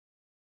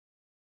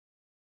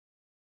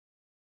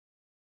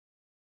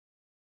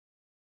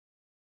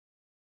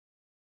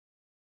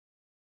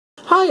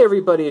Hi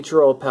everybody, it's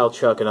your old pal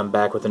Chuck, and I'm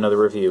back with another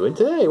review. And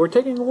today we're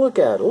taking a look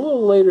at, a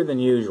little later than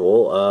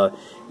usual,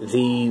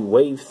 the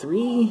Wave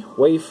 3,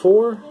 Wave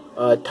 4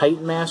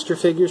 Titan Master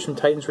figures from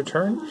Titan's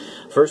Return.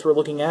 First we're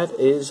looking at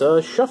is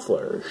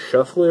Shuffler.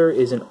 Shuffler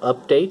is an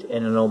update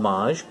and an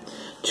homage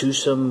to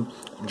some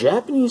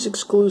Japanese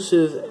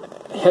exclusive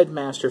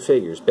Headmaster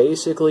figures.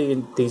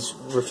 Basically, these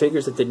were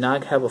figures that did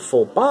not have a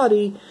full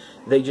body.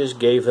 They just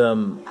gave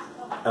them,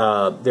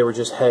 they were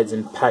just heads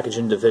and packaged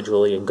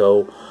individually and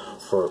go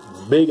for a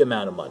big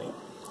amount of money.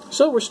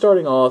 So we're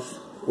starting off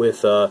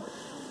with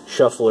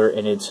Shuffler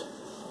in its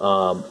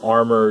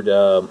armored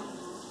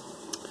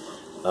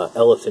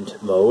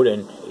elephant mode,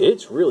 and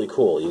it's really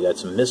cool. You got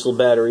some missile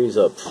batteries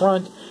up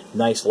front,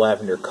 nice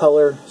lavender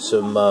color,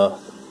 some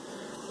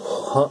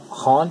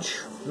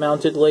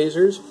haunch-mounted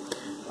lasers,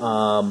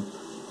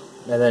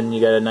 and then you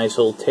got a nice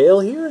little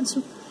tail here and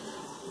some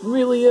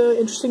really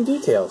interesting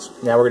details.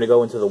 Now we're going to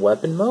go into the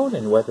weapon mode,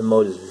 and weapon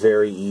mode is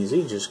very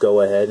easy. Just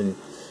go ahead and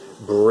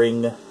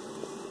bring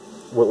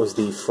what was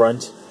the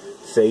front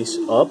face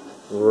up,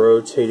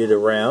 rotate it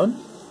around,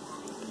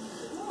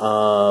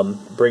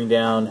 bring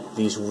down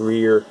these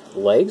rear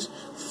legs,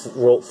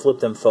 flip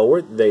them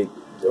forward. They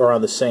are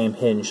on the same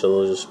hinge,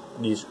 so they'll just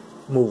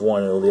move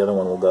one and the other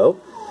one will go.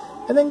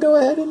 And then go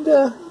ahead and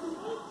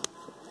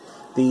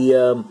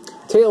the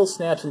tail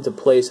snaps into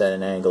place at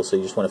an angle, so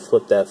you just want to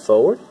flip that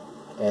forward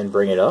and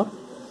bring it up.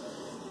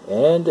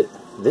 And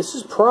this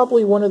is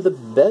probably one of the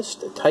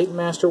best Titan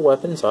Master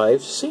weapons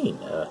I've seen.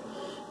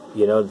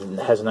 You know, it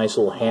has a nice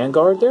little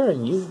handguard there,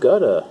 and you've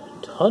got a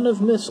ton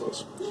of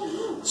missiles.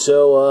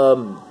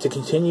 So, to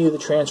continue the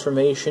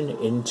transformation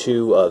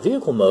into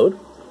vehicle mode,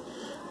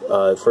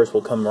 first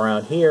we'll come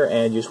around here,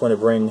 and you just want to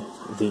bring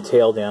the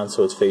tail down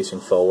so it's facing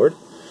forward.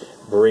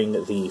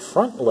 Bring the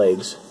front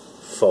legs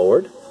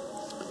forward,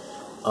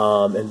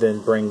 and then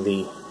bring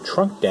the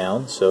trunk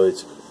down so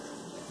it's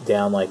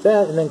down like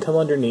that, and then come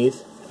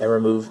underneath and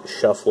remove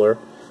Shuffler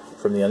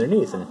from the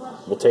underneath. And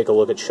we'll take a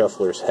look at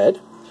Shuffler's head.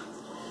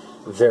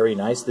 Very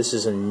nice. This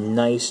is a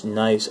nice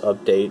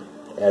update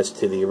as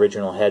to the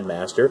original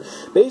Headmaster.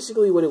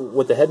 Basically,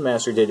 what the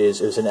Headmaster did is,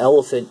 it was an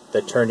elephant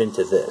that turned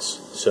into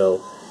this.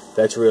 So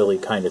that's really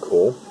kind of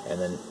cool.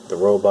 And then the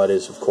robot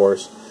is, of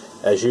course,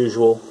 as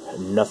usual,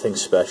 nothing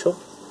special.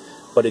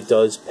 But it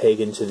does peg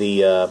into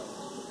the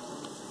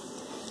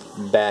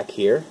back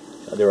here.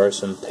 There are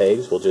some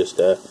pegs. We'll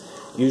just,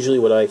 usually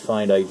what I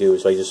find I do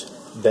is I just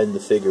bend the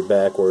figure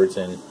backwards,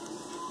 and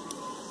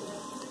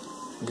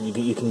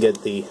you can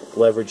get the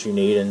leverage you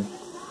need, and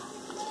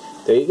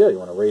there you go. You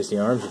want to raise the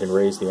arms, you can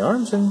raise the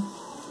arms, and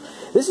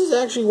this is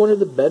actually one of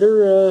the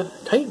better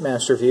Titan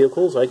Master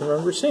vehicles I can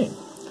remember seeing.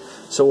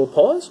 So we'll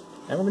pause,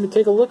 and we're going to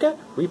take a look at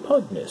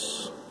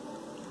Repugnus.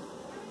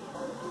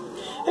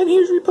 And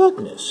here's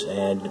Repugnus,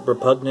 and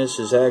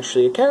Repugnus is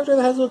actually a character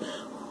that has a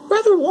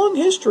rather long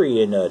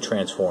history in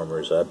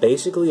Transformers.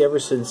 Basically, ever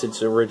since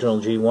its original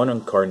G1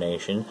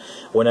 incarnation,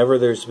 whenever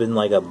there's been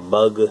like a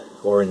bug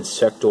or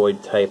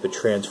insectoid type of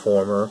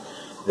Transformer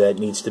that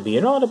needs to be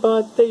an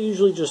Autobot, they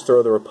usually just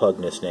throw the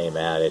Repugnus name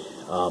at it.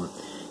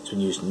 It's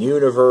been used in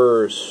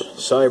Universe,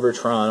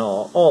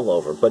 Cybertron, all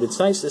over. But it's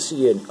nice to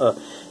see a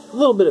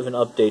little bit of an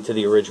update to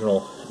the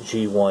original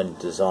G1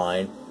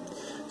 design.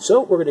 So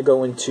we're going to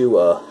go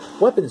into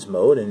weapons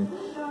mode, and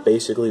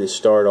basically to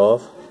start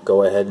off,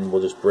 go ahead and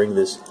we'll just bring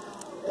this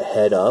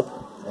head up,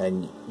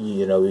 and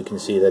you know, you can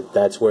see that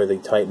that's where the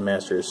Titan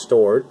Master is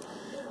stored.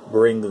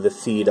 Bring the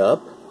feet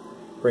up,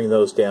 bring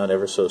those down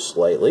ever so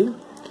slightly,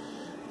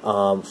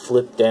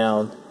 flip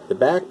down the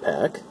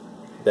backpack,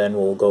 then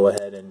we'll go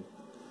ahead and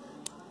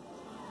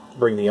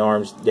bring the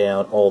arms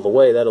down all the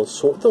way. They'll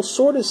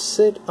sort of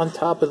sit on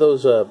top of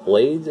those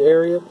blades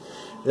area.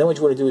 And then what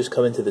you want to do is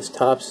come into this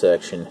top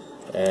section,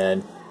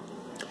 and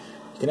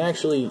you can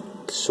actually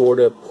sort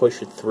of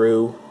push it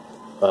through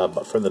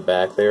from the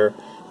back there,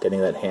 getting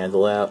that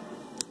handle out.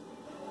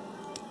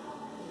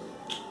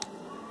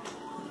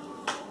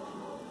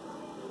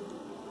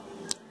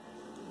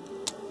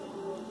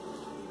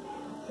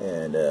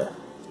 And that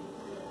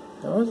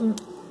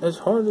wasn't as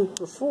hard as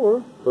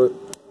before, but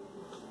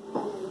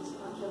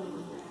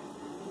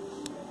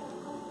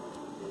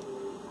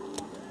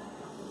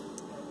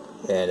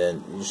and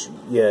then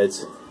yeah,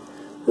 it's a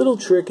little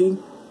tricky.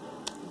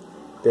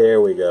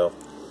 There we go.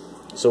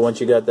 So once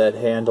you got that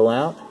handle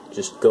out,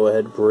 just go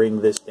ahead and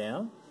bring this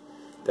down.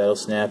 That'll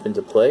snap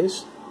into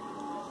place.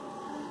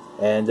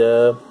 And,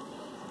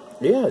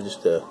 yeah,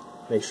 just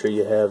make sure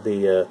you have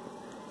the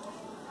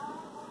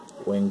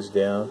wings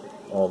down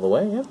all the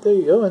way. Yep, there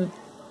you go. And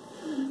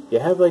you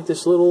have like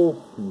this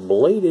little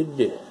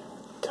bladed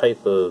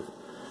type of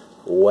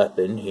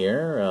weapon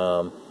here.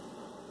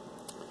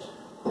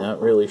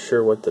 Not really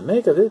sure what to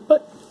make of it,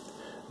 but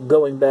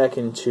going back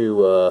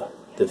into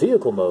the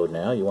vehicle mode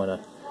now, you want to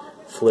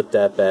flip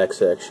that back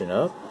section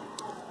up.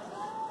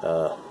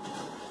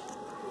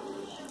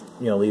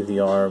 You know, leave the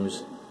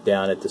arms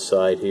down at the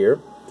side here.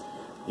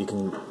 You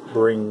can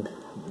bring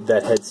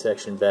that head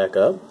section back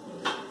up,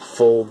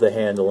 fold the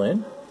handle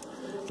in.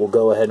 We'll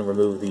go ahead and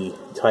remove the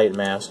Titan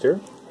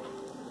Master.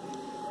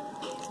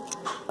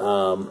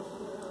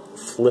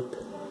 flip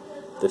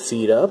the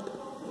feet up,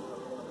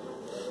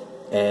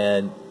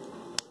 and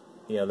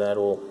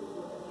that'll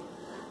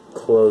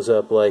close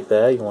up like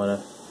that. You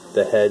want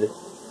the head.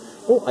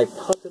 Oh, I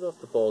popped it off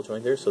the ball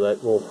joint there, so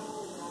that will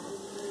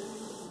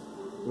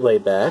lay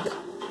back,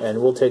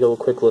 and we'll take a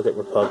quick look at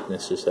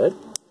Repugnus' head.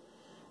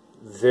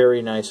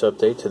 Very nice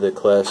update to the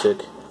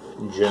classic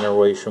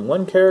Generation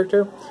 1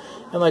 character,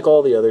 and like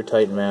all the other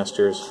Titan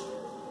Masters.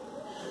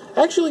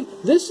 Actually,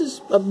 this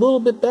is a little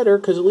bit better,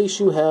 because at least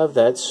you have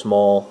that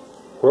small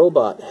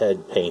robot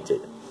head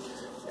painted.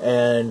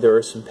 And there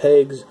are some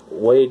pegs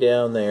way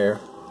down there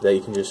that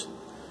you can just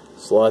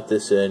slot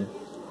this in.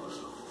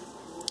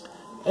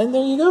 And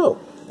there you go.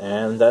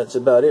 And that's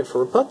about it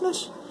for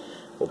Repugnus.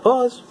 We'll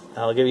pause, and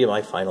I'll give you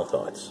my final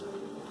thoughts.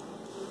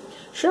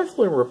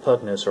 Shuffler and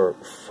Repugnus are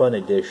fun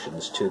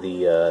additions to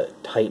the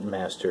Titan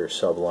Master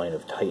subline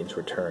of Titan's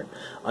Return.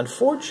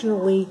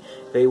 Unfortunately,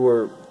 they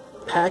were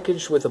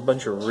packaged with a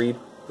bunch of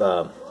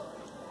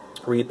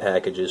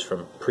repackages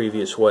from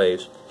previous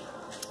waves,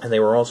 and they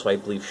were also, I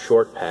believe,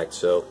 short packed,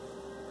 so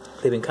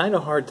they've been kind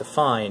of hard to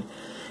find.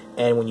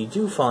 And when you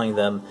do find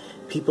them,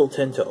 people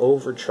tend to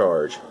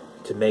overcharge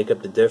to make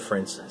up the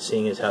difference,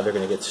 seeing as how they're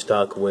going to get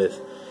stuck with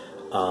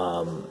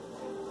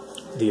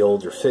the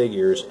older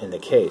figures in the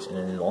case. And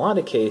in a lot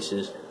of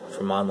cases,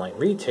 from online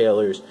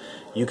retailers,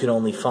 you can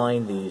only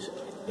find these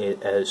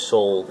as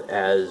sold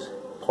as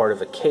part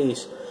of a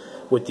case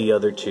with the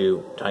other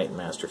two Titan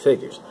Master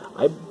figures.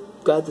 I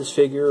got these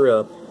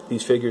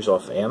figures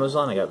off of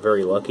Amazon. I got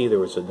very lucky. There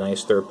was a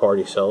nice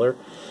third-party seller.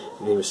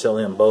 They were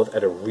selling them both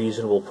at a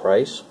reasonable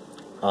price.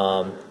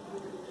 So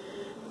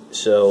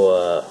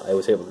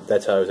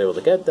that's how I was able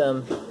to get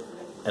them.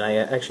 And I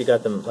actually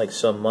got them like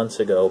some months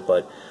ago,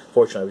 but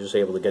fortunately I was just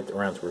able to get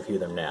around to review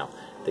them now.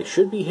 They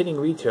should be hitting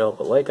retail,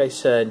 but like I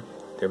said,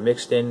 they're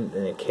mixed in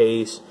a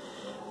case.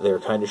 They're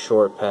kind of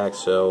short packed,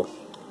 so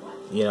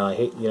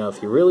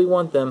if you really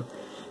want them,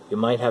 you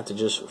might have to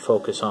just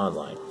focus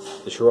online.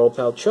 This is your old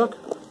pal Chuck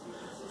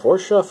for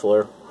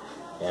Shuffler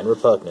and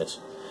Repugnus.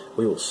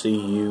 We will see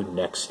you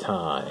next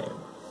time.